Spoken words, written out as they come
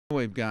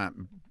We've got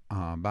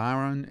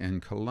Byron in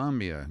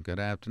Columbia. Good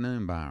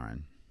afternoon,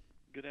 Byron.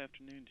 Good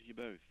afternoon to you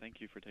both. Thank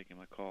you for taking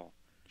my call.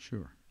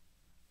 Sure.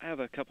 I have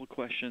a couple of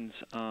questions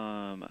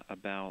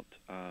about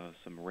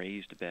some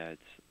raised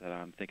beds that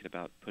I'm thinking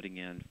about putting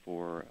in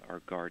for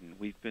our garden.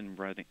 We've been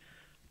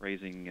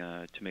raising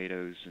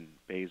tomatoes and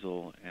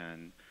basil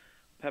and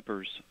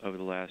peppers over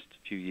the last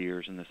few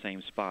years in the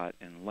same spot,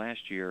 and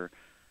last year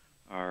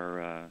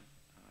our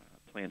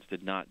plants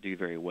did not do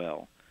very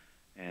well,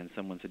 and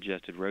someone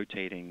suggested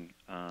rotating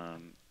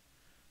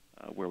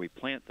where we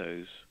plant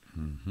those.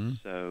 Mm-hmm.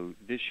 So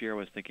this year I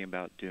was thinking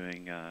about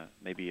doing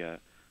maybe a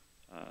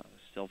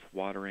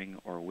self-watering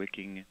or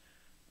wicking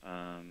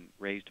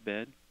raised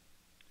bed,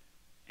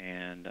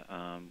 and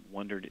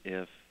wondered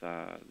if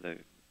the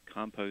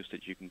compost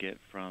that you can get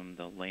from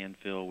the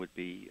landfill would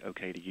be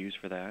okay to use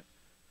for that.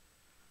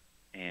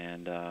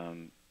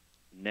 And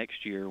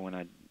next year,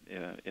 when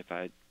if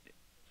I'm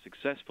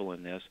successful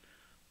in this,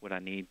 would I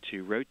need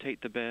to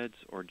rotate the beds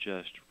or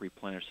just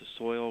replenish the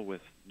soil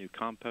with new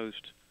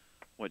compost?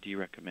 What do you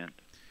recommend?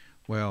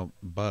 Well,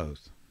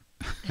 both.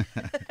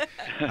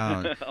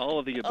 All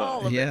of the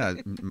above. Yeah,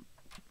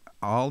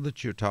 all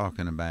that you're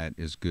talking about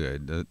is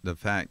good. The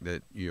fact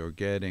that you're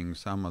getting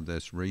some of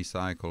this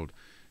recycled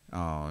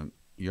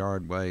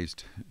yard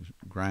waste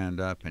ground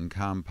up and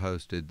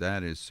composted,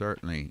 that is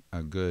certainly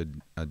a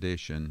good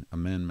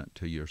amendment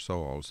to your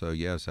soil. So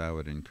yes, I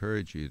would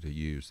encourage you to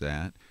use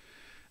that.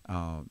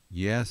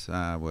 Yes,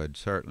 I would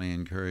certainly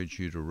encourage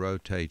you to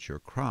rotate your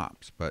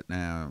crops. But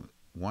now,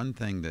 one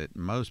thing that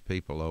most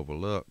people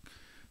overlook,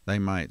 they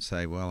might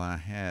say, well, I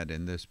had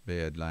in this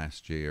bed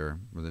last year,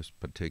 with this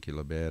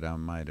particular bed, I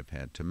might have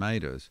had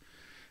tomatoes.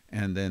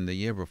 And then the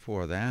year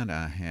before that,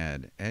 I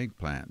had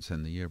eggplants.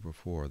 And the year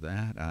before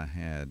that, I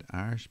had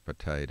Irish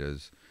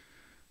potatoes.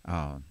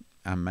 And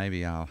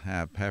maybe I'll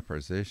have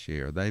peppers this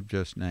year. They've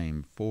just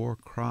named 4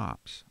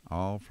 crops,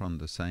 all from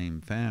the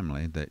same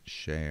family, that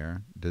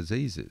share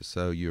diseases.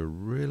 So you're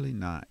really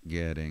not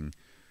getting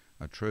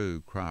a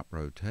true crop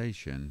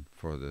rotation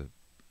for the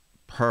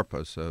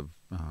purpose of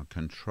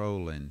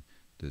controlling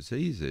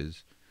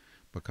diseases,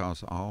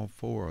 because all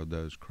 4 of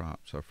those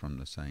crops are from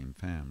the same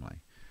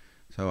family.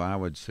 So I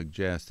would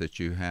suggest that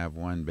you have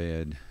one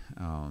bed.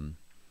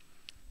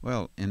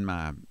 Well, in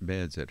my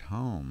beds at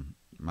home,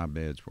 my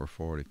beds were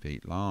 40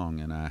 feet long,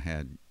 and I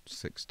had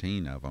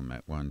 16 of them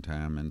at one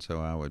time, and so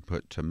I would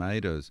put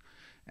tomatoes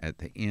at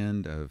the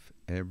end of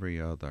every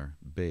other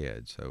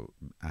bed. So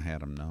I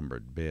had them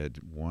numbered, bed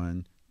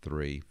 1,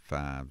 3,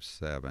 5,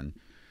 7,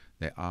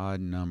 the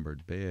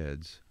odd-numbered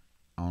beds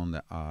on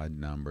the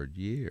odd-numbered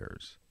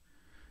years.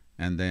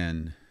 And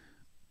then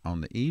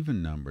on the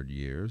even-numbered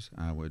years,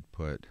 I would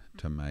put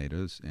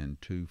tomatoes in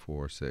 2,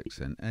 4, 6,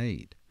 and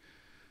 8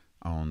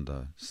 on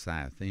the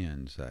south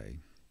end, say.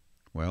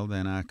 Well,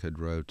 then I could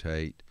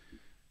rotate,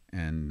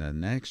 and the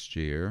next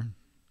year,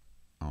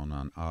 on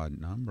an odd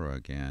number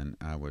again,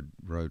 I would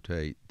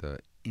rotate the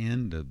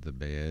end of the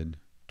bed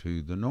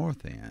to the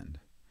north end.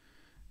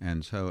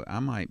 And so I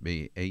might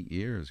be 8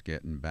 years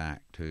getting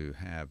back to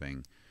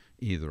having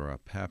either a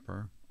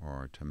pepper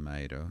or a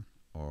tomato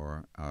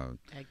or a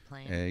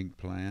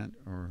eggplant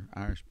or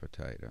Irish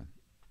potato.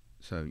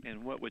 So,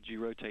 and what would you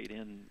rotate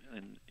in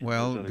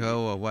well,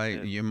 go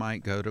away. You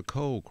might go to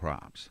cold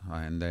crops,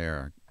 and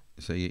there.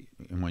 See,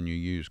 when you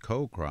use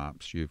cold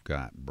crops, you've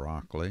got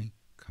broccoli,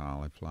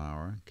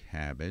 cauliflower,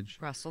 cabbage,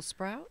 Brussels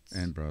sprouts,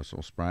 and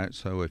Brussels sprouts.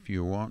 So if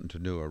you're wanting to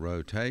do a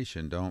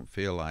rotation, don't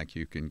feel like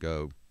you can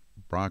go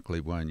broccoli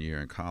one year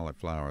and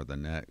cauliflower the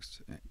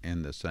next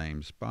in the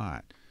same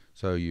spot.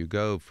 So you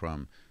go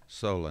from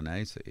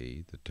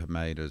Solanaceae, the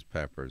tomatoes,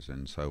 peppers,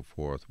 and so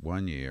forth,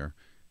 one year,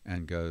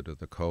 and go to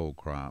the cold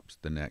crops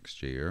the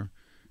next year.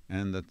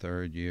 And the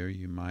third year,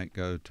 you might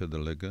go to the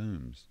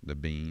legumes, the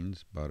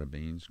beans, butter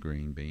beans,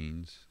 green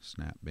beans,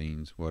 snap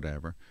beans,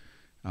 whatever.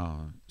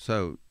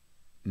 So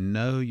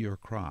know your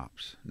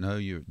crops, know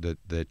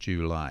that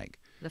you like.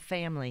 The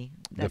family.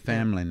 The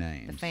family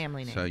names. The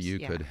family names, So you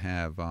could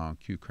have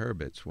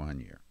cucurbits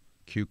one year,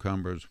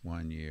 cucumbers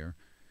one year,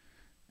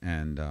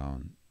 and,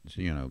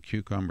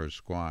 cucumber,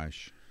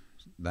 squash,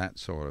 that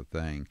sort of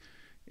thing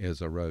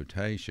is a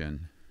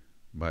rotation.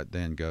 But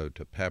then go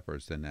to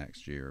peppers the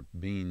next year,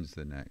 beans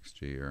the next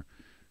year,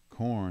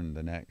 corn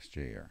the next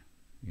year.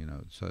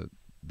 So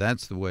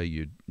that's the way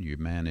you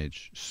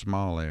manage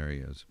small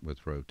areas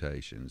with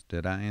rotations.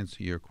 Did I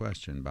answer your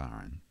question,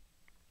 Byron?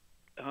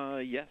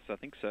 Yes, I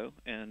think so.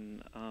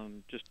 And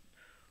just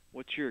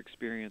what's your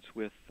experience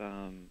with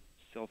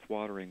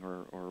self-watering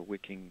or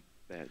wicking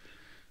beds?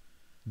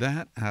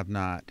 That I've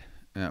not.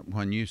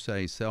 When you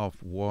say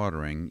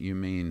self-watering, you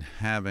mean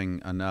having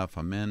enough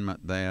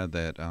amendment there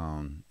that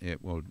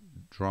it will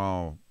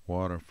draw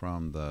water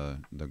from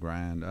the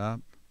ground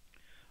up?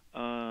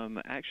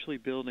 Actually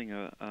building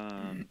a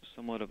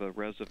somewhat of a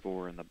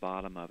reservoir in the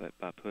bottom of it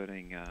by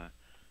putting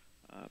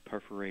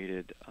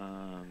perforated...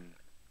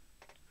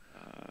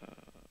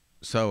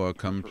 So a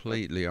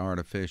completely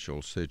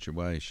artificial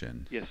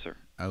situation. Yes, sir.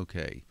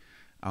 Okay.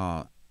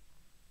 I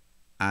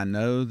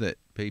know that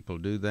people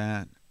do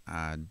that.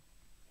 I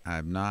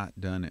I've not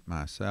done it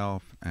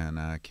myself, and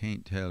I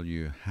can't tell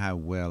you how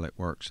well it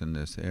works in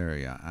this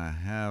area. I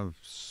have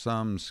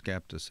some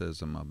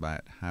skepticism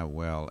about how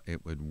well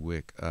it would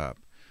wick up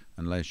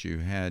unless you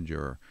had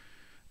your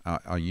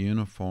a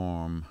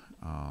uniform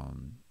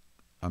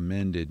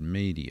amended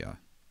media,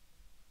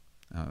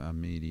 a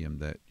medium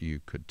that you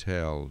could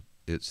tell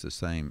it's the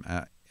same.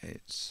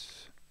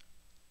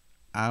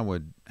 I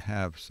would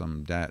have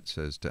some doubts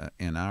as to,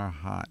 in our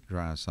hot,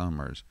 dry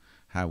summers,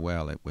 how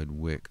well it would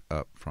wick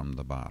up from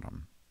the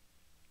bottom.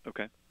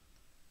 Okay.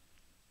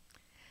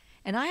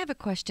 And I have a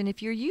question.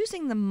 If you're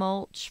using the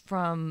mulch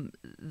from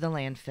the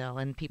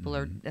landfill and people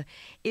are,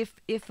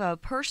 if a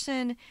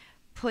person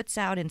puts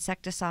out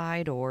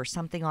insecticide or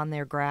something on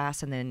their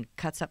grass and then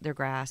cuts up their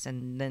grass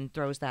and then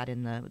throws that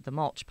in the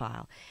mulch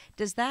pile,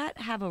 does that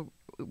have a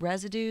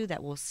residue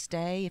that will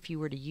stay if you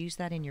were to use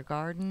that in your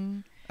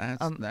garden?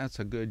 That's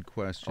a good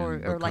question.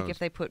 Or like if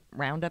they put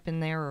Roundup in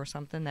there or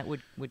something that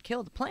would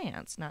kill the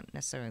plants, not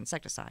necessarily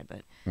insecticide,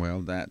 but...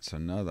 Well, that's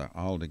another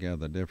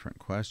altogether different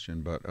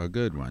question, but a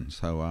good one.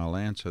 So I'll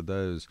answer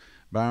those.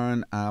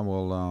 Byron, I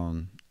will,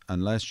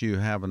 unless you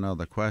have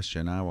another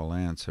question, I will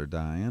answer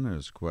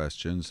Diana's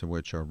questions,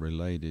 which are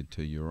related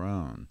to your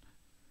own.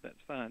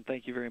 That's fine.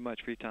 Thank you very much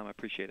for your time. I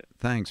appreciate it.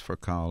 Thanks for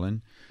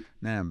calling.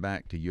 Now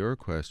back to your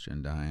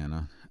question,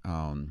 Diana.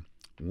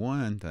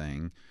 One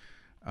thing...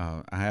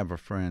 I have a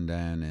friend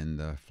down in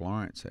the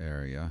Florence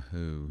area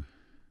who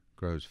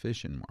grows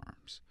fishing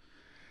worms,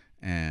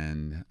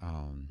 and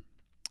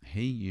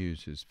he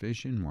uses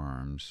fishing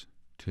worms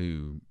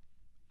to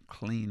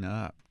clean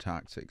up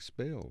toxic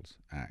spills,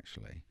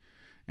 actually.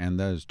 And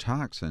those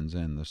toxins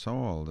in the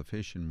soil, the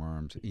fishing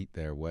worms eat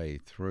their way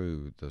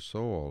through the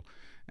soil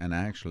and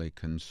actually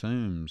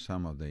consume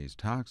some of these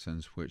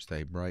toxins, which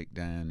they break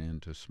down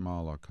into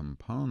smaller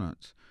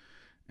components,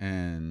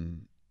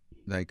 and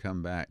they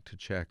come back to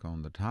check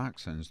on the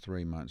toxins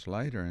 3 months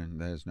later,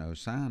 and there's no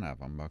sign of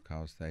them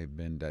because they've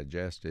been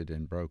digested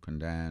and broken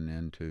down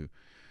into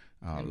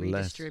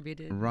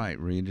redistributed.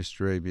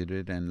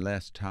 Redistributed and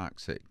less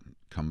toxic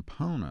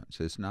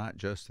components. It's not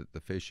just that the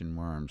fishing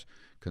worms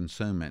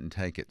consume it and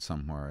take it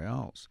somewhere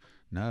else.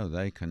 No,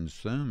 they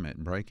consume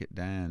it, break it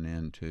down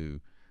into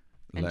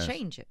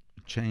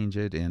change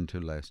it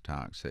into less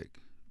toxic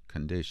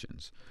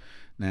conditions.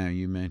 Now,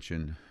 you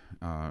mentioned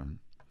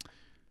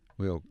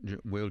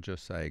we'll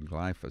just say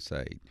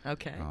glyphosate.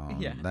 Okay.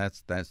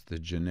 That's the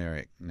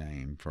generic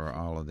name for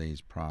all of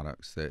these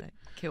products that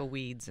kill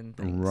weeds and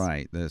things.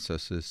 Right. That's a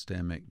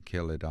systemic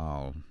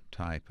kill-it-all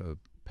type of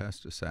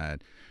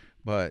pesticide,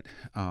 but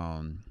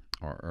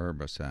or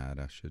herbicide,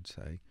 I should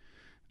say.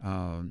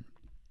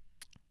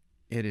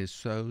 It is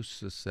so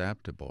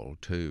susceptible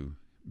to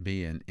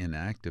being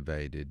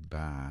inactivated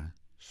by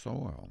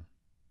soil.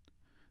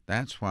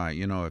 That's why,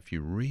 if you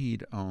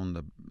read on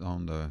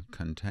the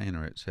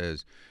container, it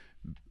says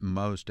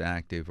most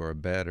active or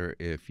better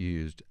if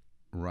used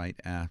right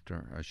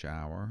after a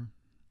shower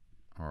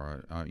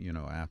or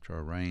after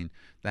a rain.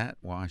 That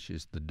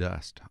washes the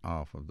dust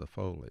off of the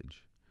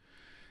foliage.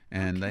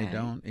 And they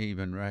don't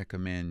even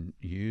recommend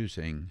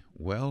using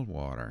well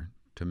water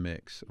to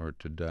mix or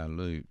to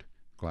dilute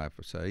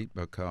glyphosate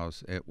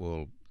because it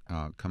will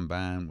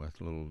combine with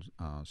little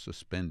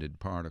suspended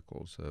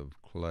particles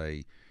of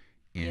clay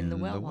in the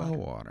well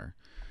water.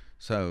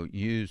 So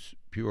use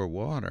pure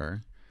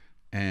water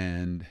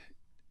and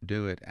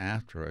do it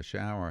after a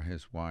shower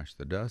has washed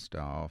the dust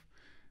off,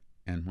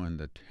 and when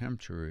the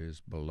temperature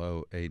is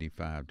below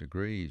 85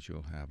 degrees,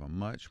 you'll have a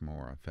much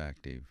more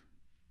effective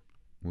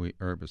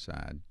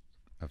herbicide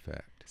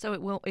effect. So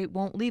it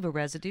won't leave a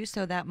residue,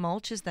 so that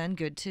mulch is then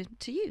good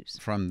to use.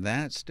 From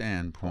that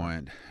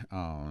standpoint,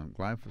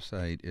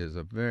 glyphosate is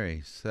a very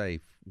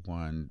safe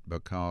one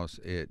because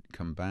it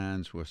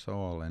combines with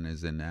soil and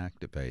is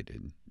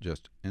inactivated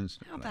just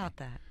instantly. How about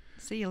that?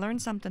 See, you learn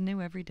something new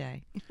every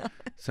day.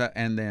 So,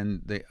 and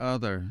then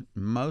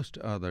most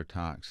other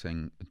toxic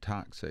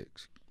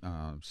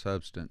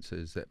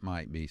substances that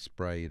might be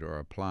sprayed or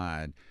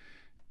applied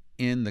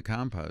in the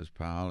compost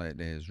pile, it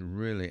is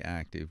really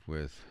active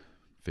with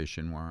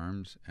fishing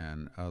worms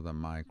and other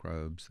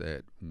microbes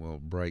that will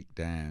break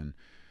down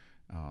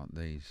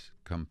these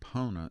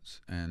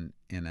components and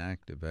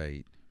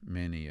inactivate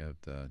many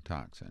of the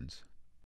toxins.